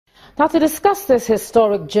Now, to discuss this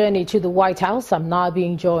historic journey to the White House, I'm now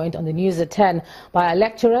being joined on the News at 10 by a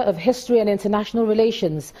lecturer of history and international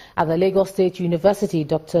relations at the Lagos State University,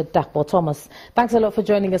 Dr. Dapo Thomas. Thanks a lot for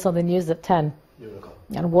joining us on the News at 10. You're welcome.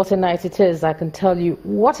 And what a night it is, I can tell you.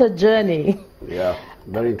 What a journey. Yeah,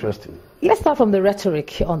 very interesting. Let's start from the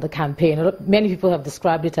rhetoric on the campaign. Many people have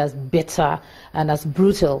described it as bitter and as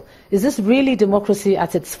brutal. Is this really democracy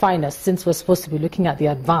at its finest, since we're supposed to be looking at the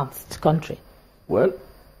advanced country? Well,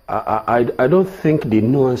 I don't think the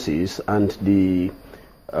nuances and the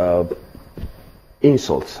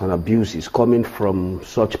insults and abuses coming from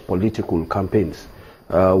such political campaigns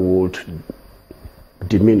would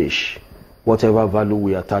diminish whatever value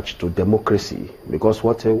we attach to democracy, because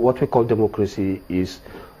what we call democracy is,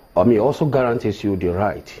 also guarantees you the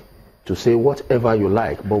right to say whatever you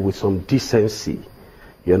like, but with some decency.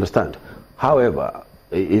 You understand? However,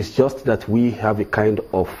 it's just that we have a kind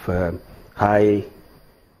of high,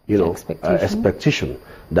 expectation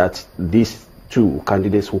that these two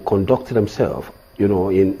candidates will conduct themselves,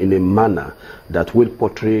 in a manner that will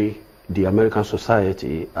portray the American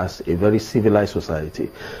society as a very civilized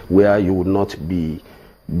society, where you would not be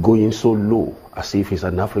going so low as if it's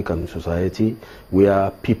an African society,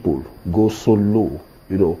 where people go so low,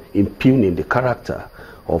 impugning the character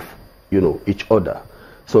of, each other.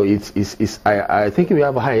 So I think we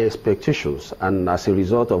have high expectations, and as a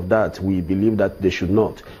result of that, we believe that they should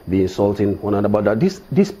not be insulting one another. But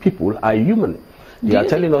these people are human. They are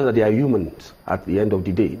telling us that they are humans at the end of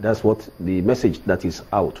the day. That's what the message that is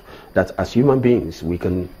out, that as human beings, we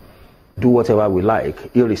can do whatever we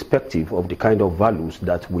like, irrespective of the kind of values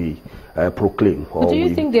that we proclaim. But do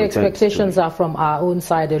you think the expectations are from our own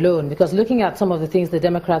side alone? Because looking at some of the things the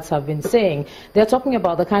Democrats have been saying, they're talking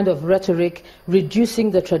about the kind of rhetoric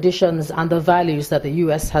reducing the traditions and the values that the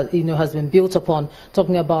U.S. has been built upon,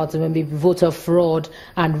 talking about maybe voter fraud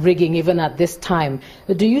and rigging even at this time.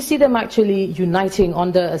 Do you see them actually uniting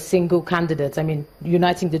under a single candidate? I mean,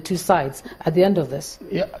 uniting the two sides at the end of this?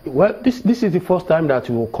 Yeah, well, this is the first time that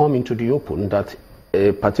it will come into the open that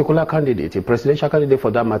a particular candidate, a presidential candidate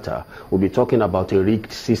for that matter, will be talking about a rigged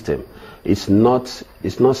system. It's not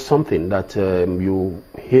something that you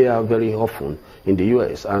hear very often in the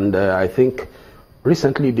US. And I think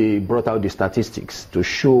recently they brought out the statistics to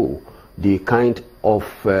show the kind of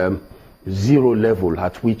zero level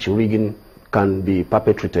at which rigging can be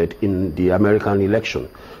perpetrated in the American election.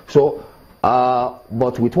 So,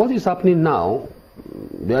 but with what is happening now,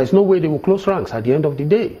 there is no way they will close ranks at the end of the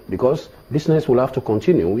day, because business will have to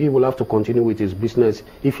continue. He will have to continue with his business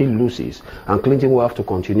if he loses, and Clinton will have to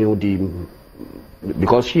continue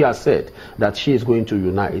because she has said that she is going to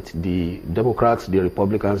unite the Democrats, the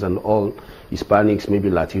Republicans, and all Hispanics,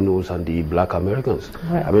 maybe Latinos, and the Black Americans.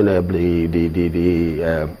 Right. I mean,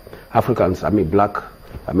 the Africans, Black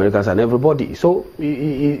Americans, and everybody. So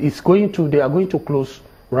they are going to close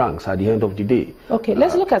ranks at the end of the day. Okay,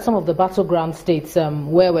 let's look at some of the battleground states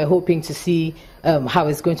where we're hoping to see how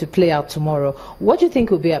it's going to play out tomorrow. What do you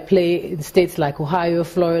think will be at play in states like Ohio,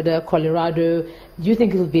 Florida, Colorado? Do you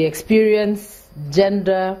think it will be experience,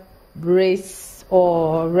 gender, race,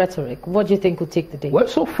 or rhetoric? What do you think will take the day? Well,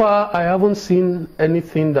 so far I haven't seen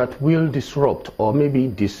anything that will disrupt or maybe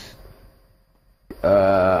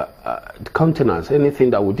discountenance,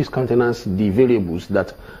 anything that would discountenance the variables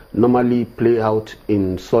that normally play out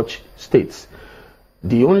in such states.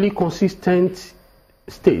 The only consistent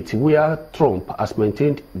state where Trump has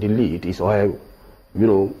maintained the lead is Ohio.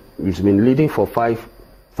 He's been leading for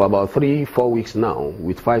about 3-4 weeks now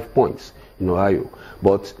with 5 points in Ohio.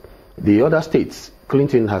 But the other states,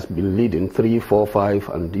 Clinton has been leading 3, 4, 5,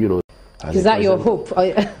 and is that your hope?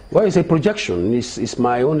 Well, it's a projection. It's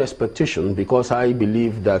my own expectation, because I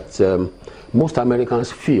believe that most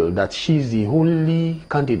Americans feel that she's the only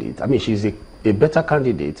candidate. She's a better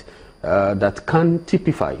candidate that can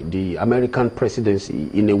typify the American presidency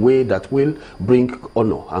in a way that will bring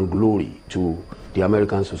honor and glory to the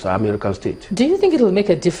American society, American state. Do you think it will make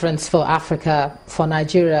a difference for Africa, for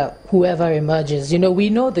Nigeria, whoever emerges? We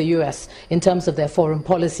know the U.S. in terms of their foreign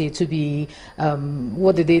policy to be,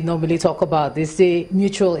 what do they normally talk about? They say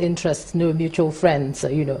mutual interests, no mutual friends,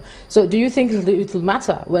 So do you think it will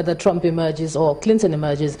matter whether Trump emerges or Clinton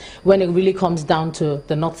emerges when it really comes down to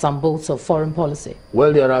the nuts and bolts of foreign policy?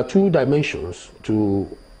 Well, there are two dimensions to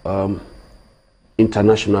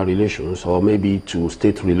international relations, or maybe to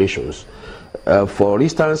state relations. For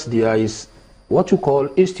instance, there is what you call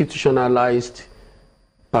institutionalized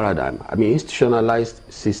paradigm, institutionalized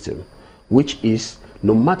system, which is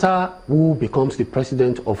no matter who becomes the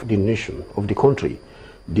president of the nation, of the country,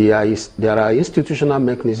 there are institutional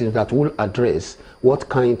mechanisms that will address what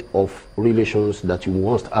kind of relations that you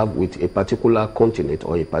must have with a particular continent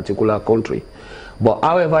or a particular country. But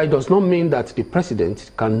however, it does not mean that the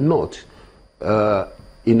president cannot,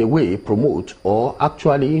 in a way, promote or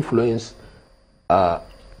actually influence an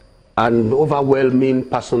overwhelming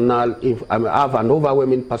personal, have an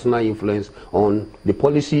overwhelming personal influence on the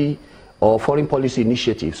policy or foreign policy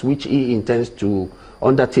initiatives which he intends to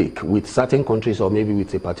undertake with certain countries or maybe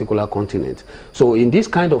with a particular continent. So in this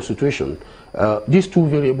kind of situation, these two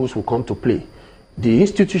variables will come to play. The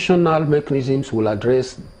institutional mechanisms will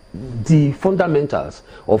address the fundamentals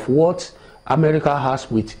of what America has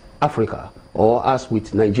with Africa or has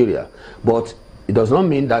with Nigeria. But it does not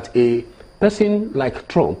mean that a person like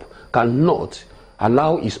Trump cannot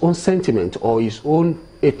allow his own sentiment or his own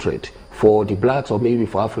hatred for the blacks or maybe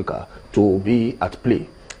for Africa to be at play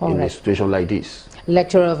in a situation like this.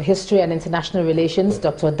 Lecturer of History and International Relations,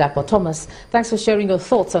 Dr. Dapo Thomas, thanks for sharing your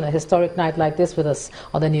thoughts on a historic night like this with us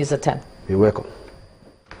on the News at 10. You're welcome.